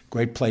Plaza.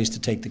 Great place to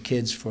take the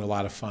kids for a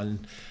lot of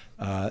fun.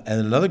 And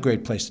another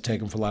great place to take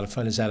them for a lot of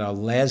fun is at our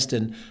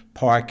Lasden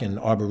Park and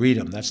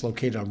Arboretum. That's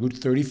located on Route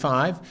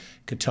 35,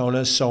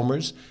 Katona,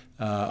 Somers,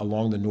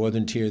 along the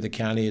northern tier of the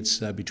county. It's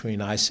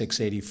between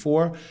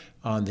I-684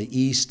 on the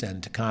east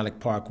and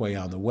Taconic Parkway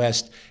on the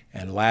west.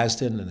 And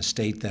Lasden, an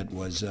estate that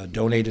was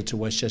donated to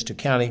Westchester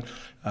County,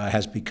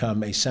 has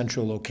become a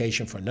central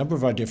location for a number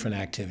of our different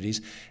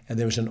activities. And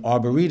there's an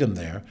arboretum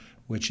there,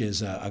 which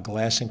is a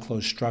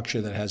glass-enclosed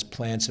structure that has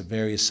plants of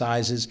various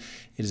sizes.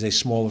 It is a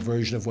smaller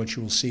version of what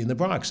you will see in the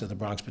Bronx, at the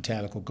Bronx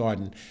Botanical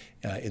Garden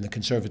in the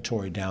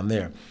conservatory down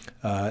there.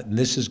 And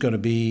this is going to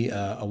be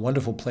a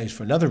wonderful place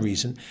for another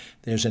reason.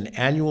 There's an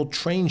annual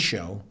train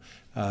show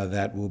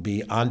that will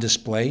be on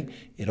display.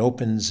 It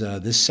opens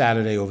this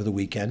Saturday over the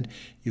weekend.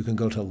 You can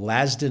go to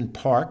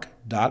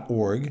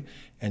lasdenpark.org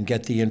and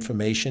get the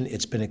information.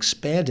 It's been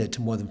expanded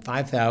to more than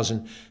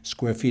 5,000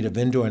 square feet of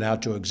indoor and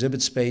outdoor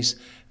exhibit space.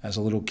 As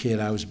a little kid,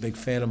 I was a big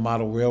fan of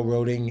model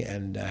railroading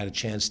and had a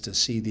chance to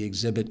see the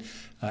exhibit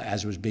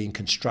as it was being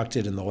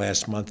constructed in the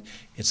last month.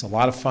 It's a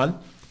lot of fun.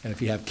 And if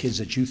you have kids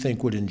that you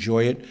think would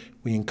enjoy it,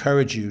 we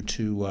encourage you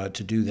to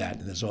do that.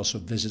 And there's also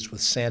visits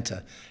with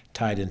Santa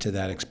tied into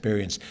that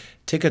experience.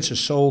 Tickets are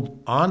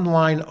sold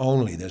online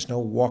only. There's no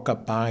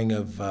walk-up buying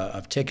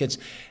of tickets,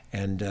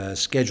 and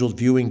scheduled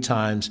viewing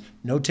times.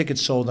 No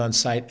tickets sold on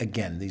site.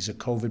 Again, these are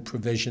COVID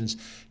provisions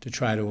to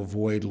try to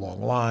avoid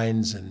long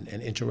lines and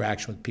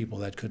interaction with people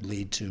that could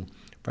lead to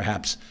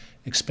perhaps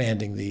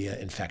expanding the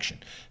infection.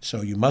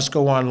 So you must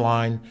go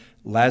online.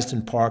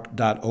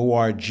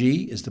 LasdenPark.org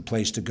is the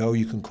place to go.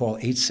 You can call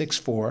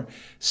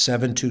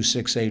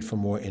 864-7268 for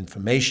more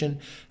information.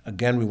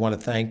 Again, we want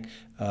to thank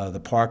the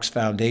Parks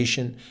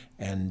Foundation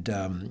and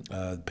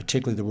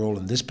particularly the role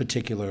in this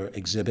particular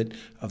exhibit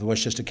of the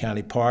Westchester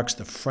County Parks,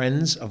 the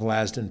Friends of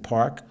Lasden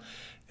Park,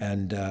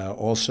 and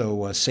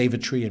also Save a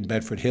Tree in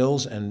Bedford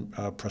Hills and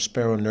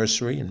Prospero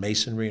Nursery and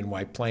Masonry in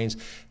White Plains.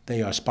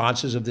 They are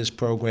sponsors of this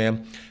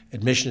program.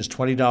 Admission is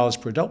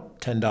 $20 per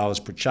adult,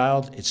 $10 per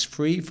child. It's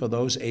free for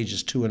those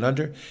ages 2 and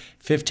under,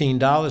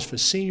 $15 for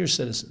senior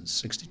citizens,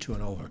 62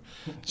 and over.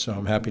 So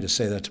I'm happy to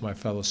say that to my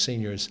fellow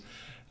seniors,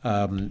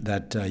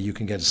 that you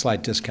can get a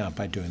slight discount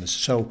by doing this.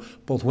 So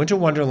both Winter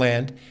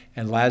Wonderland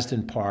and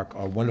Lasden Park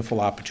are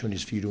wonderful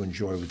opportunities for you to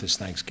enjoy with this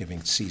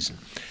Thanksgiving season.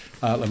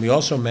 Let me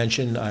also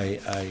mention, I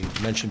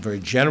mentioned very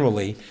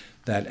generally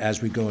that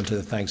as we go into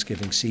the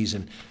Thanksgiving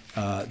season,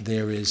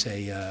 there is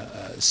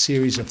a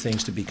series of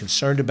things to be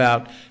concerned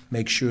about.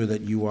 Make sure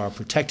that you are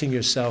protecting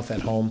yourself at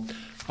home.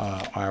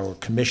 Our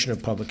Commissioner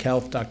of Public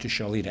Health, Dr.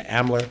 Charlita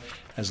Amler,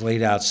 has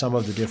laid out some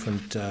of the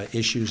different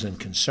issues and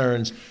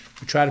concerns.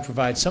 We try to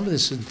provide some of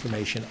this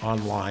information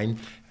online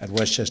at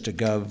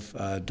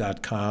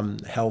westchestergov.com,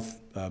 health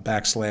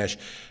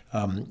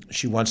 /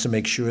 she wants to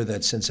make sure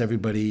that since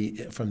everybody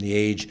from the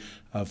age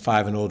of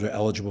 5 and older are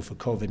eligible for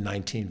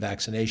COVID-19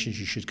 vaccinations,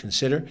 you should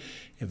consider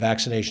if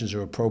vaccinations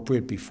are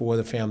appropriate before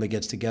the family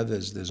gets together.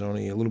 There's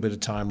only a little bit of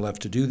time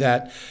left to do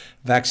that.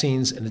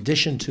 Vaccines, in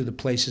addition to the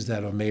places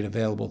that are made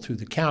available through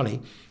the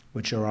county,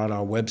 which are on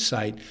our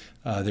website.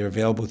 They're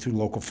available through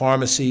local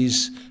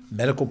pharmacies,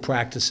 medical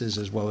practices,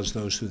 as well as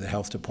those through the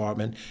health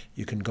department.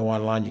 You can go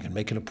online, you can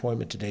make an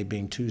appointment. Today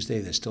being Tuesday,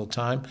 there's still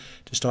time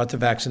to start the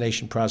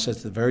vaccination process.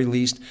 At the very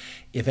least,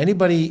 if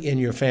anybody in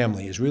your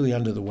family is really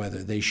under the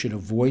weather, they should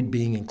avoid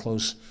being in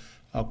close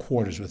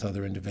quarters with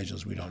other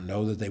individuals. We don't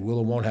know that they will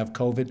or won't have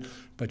COVID,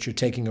 but you're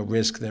taking a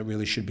risk that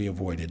really should be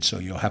avoided. So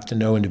you'll have to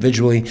know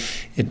individually.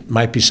 It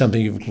might be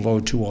something you've looked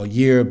forward to all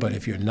year, but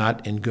if you're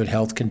not in good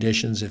health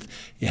conditions, if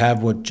you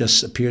have what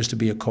just appears to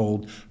be a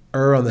cold,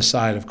 err on the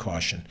side of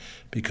caution,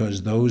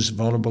 because those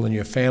vulnerable in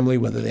your family,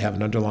 whether they have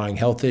an underlying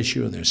health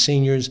issue or they're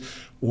seniors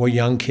or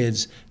young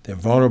kids, they're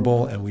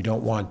vulnerable, and we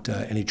don't want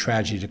any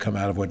tragedy to come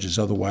out of what is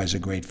otherwise a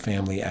great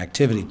family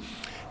activity.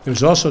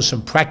 There's also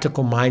some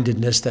practical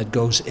mindedness that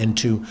goes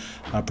into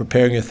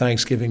preparing a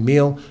Thanksgiving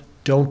meal.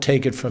 Don't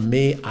take it from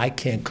me. I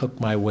can't cook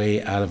my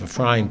way out of a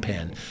frying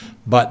pan.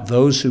 But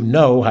those who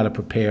know how to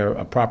prepare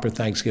a proper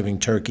Thanksgiving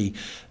turkey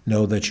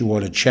know that you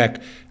ought to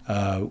check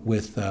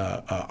with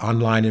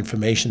online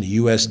information. The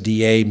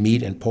USDA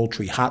Meat and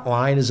Poultry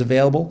Hotline is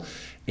available,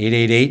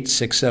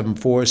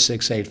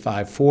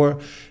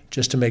 888-674-6854,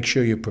 just to make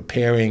sure you're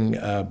preparing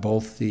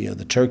both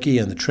the turkey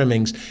and the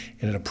trimmings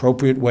in an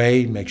appropriate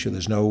way, make sure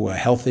there's no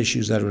health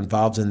issues that are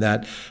involved in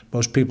that.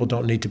 Most people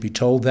don't need to be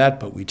told that,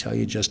 but we tell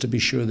you just to be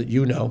sure that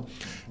you know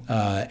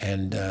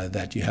and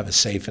that you have a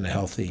safe and a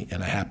healthy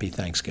and a happy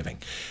Thanksgiving.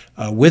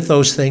 With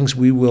those things,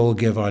 we will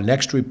give our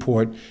next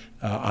report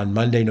on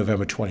Monday,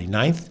 November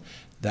 29th.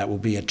 That will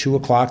be at 2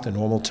 o'clock, the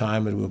normal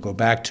time, and we'll go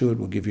back to it.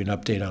 We'll give you an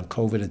update on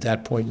COVID at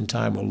that point in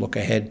time. We'll look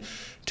ahead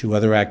to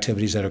other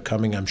activities that are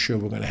coming. I'm sure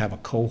we're going to have a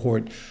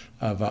cohort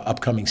of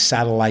upcoming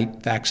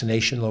satellite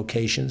vaccination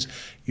locations.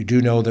 You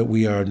do know that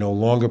we are no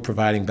longer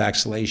providing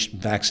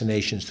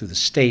vaccinations through the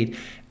state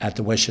at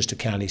the Westchester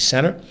County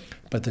Center,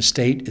 but the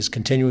state is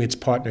continuing its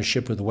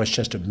partnership with the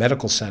Westchester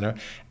Medical Center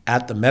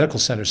at the Medical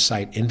Center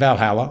site in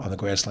Valhalla on the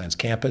Grasslands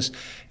campus,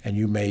 and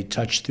you may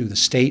touch through the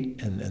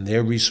state and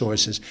their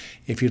resources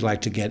if you'd like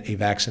to get a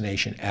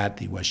vaccination at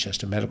the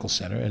Westchester Medical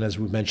Center, and as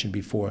we mentioned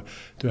before,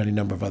 through any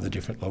number of other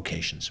different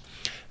locations.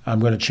 I'm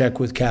going to check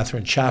with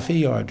Catherine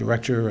Chaffee, our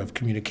Director of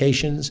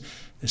Communications.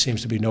 There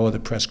seems to be no other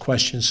press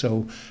questions,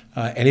 so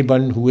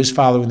anyone who is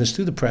following this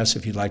through the press,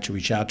 if you'd like to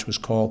reach out to us,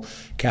 call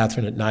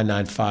Catherine at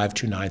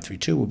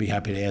 995-2932. We'll be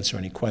happy to answer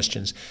any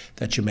questions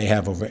that you may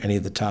have over any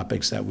of the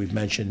topics that we've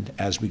mentioned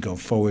as we go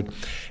forward.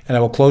 And I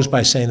will close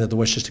by saying that the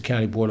Westchester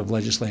County Board of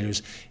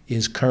Legislators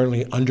is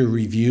currently under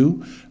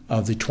review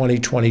of the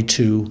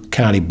 2022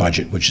 county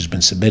budget, which has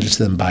been submitted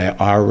to them by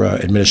our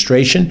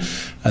administration.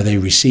 They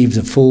received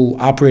the full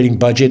operating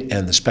budget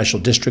and the special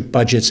district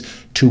budgets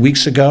 2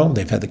 weeks ago.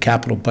 They've had the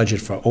capital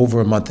budget for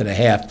over a month and a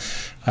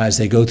half. As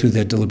they go through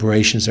their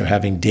deliberations, they're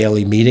having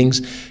daily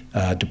meetings,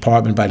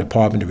 department by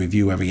department, to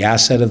review every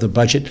asset of the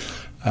budget.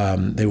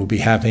 They will be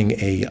having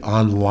an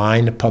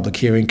online public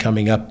hearing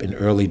coming up in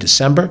early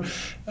December.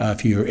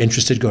 If you're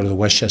interested, go to the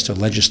Westchester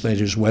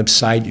Legislators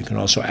website. You can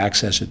also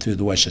access it through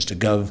the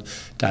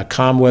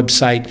westchestergov.com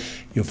website.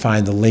 You'll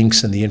find the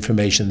links and the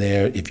information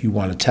there if you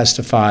want to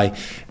testify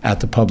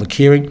at the public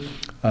hearing.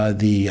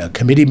 The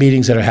committee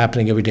meetings that are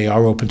happening every day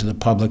are open to the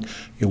public.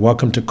 You're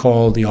welcome to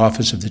call the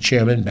office of the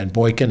chairman, Ben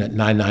Boykin, at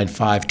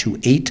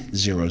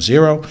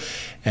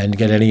 995-2800 and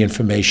get any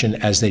information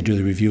as they do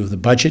the review of the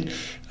budget.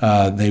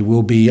 They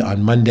will be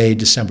on Monday,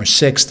 December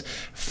 6th,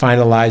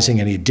 finalizing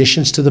any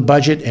additions to the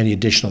budget, any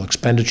additional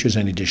expenditures,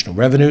 any additional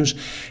revenues.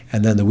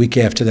 And then the week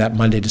after that,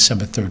 Monday,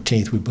 December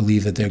 13th, we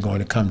believe that they're going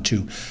to come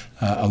to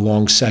a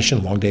long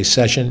day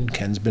session.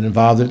 Ken's been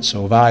involved in it,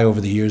 so have I,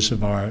 over the years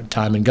of our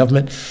time in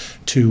government,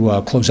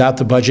 to close out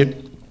the budget.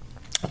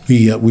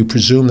 We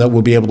presume that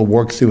we'll be able to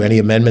work through any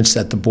amendments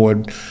that the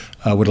board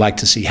would like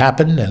to see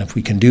happen, and if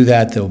we can do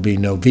that, there will be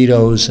no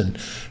vetoes, and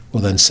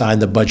we'll then sign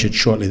the budget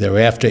shortly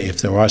thereafter.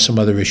 If there are some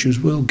other issues,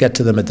 we'll get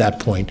to them at that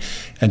point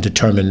and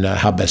determine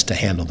how best to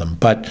handle them.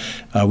 But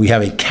we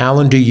have a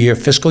calendar year,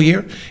 fiscal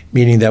year,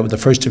 meaning that with the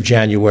 1st of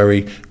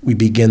January, we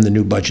begin the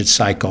new budget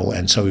cycle,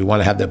 and so we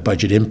want to have that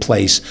budget in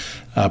place,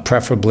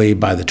 preferably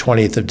by the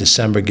 20th of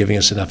December, giving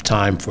us enough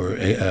time for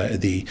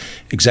the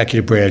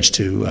executive branch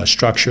to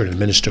structure and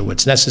administer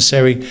what's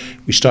necessary.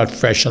 We start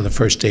fresh on the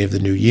first day of the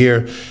new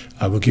year.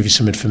 We'll give you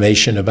some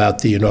information about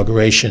the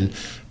inauguration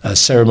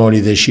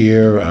ceremony this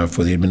year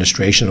for the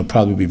administration. It'll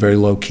probably be very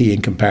low-key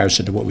in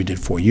comparison to what we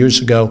did 4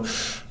 years ago,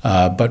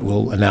 but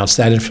we'll announce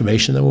that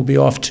information, then we'll be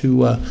off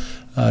to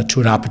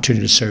an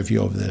opportunity to serve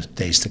you over the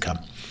days to come.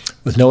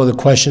 With no other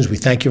questions, we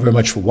thank you very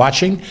much for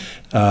watching.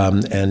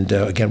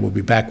 Again, we'll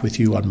be back with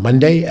you on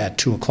Monday at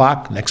 2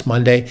 o'clock, next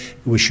Monday.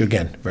 We wish you,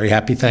 again, very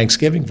happy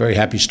Thanksgiving, very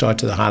happy start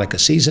to the Hanukkah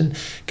season.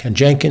 Ken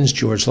Jenkins,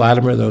 George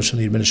Latimer, those from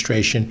the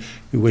administration,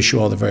 we wish you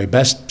all the very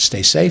best.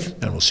 Stay safe,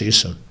 and we'll see you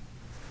soon.